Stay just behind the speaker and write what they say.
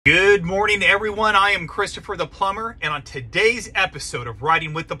Good morning, everyone. I am Christopher the Plumber, and on today's episode of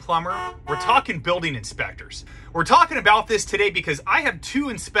Riding with the Plumber, we're talking building inspectors. We're talking about this today because I have two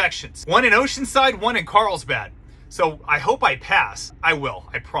inspections, one in Oceanside, one in Carlsbad. So I hope I pass. I will.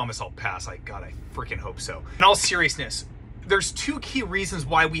 I promise I'll pass. I freaking hope so. In all seriousness, there's two key reasons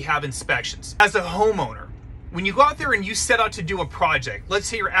why we have inspections. As a homeowner, when you go out there and you set out to do a project, let's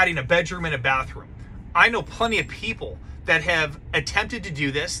say you're adding a bedroom and a bathroom. I know plenty of people that have attempted to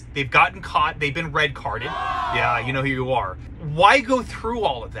do this. They've gotten caught. They've been red carded. Yeah, you know who you are. Why go through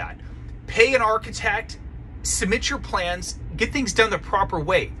all of that? Pay an architect, submit your plans, get things done the proper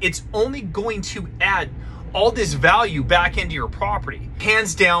way. It's only going to add all this value back into your property.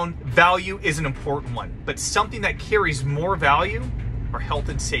 Hands down, value is an important one, but something that carries more value are health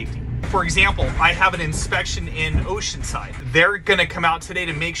and safety. For example, I have an inspection in Oceanside. They're gonna come out today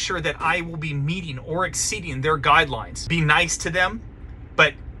to make sure that I will be meeting or exceeding their guidelines. Be nice to them,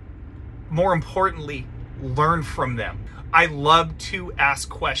 but more importantly, learn from them. I love to ask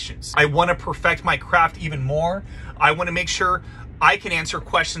questions. I wanna perfect my craft even more. I wanna make sure I can answer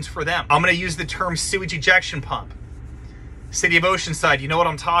questions for them. I'm gonna use the term sewage ejection pump. City of Oceanside, you know what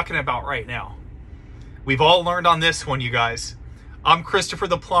I'm talking about right now. We've all learned on this one, you guys. I'm Christopher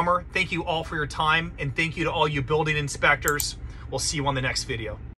the Plumber. Thank you all for your time, and thank you to all you building inspectors. We'll see you on the next video.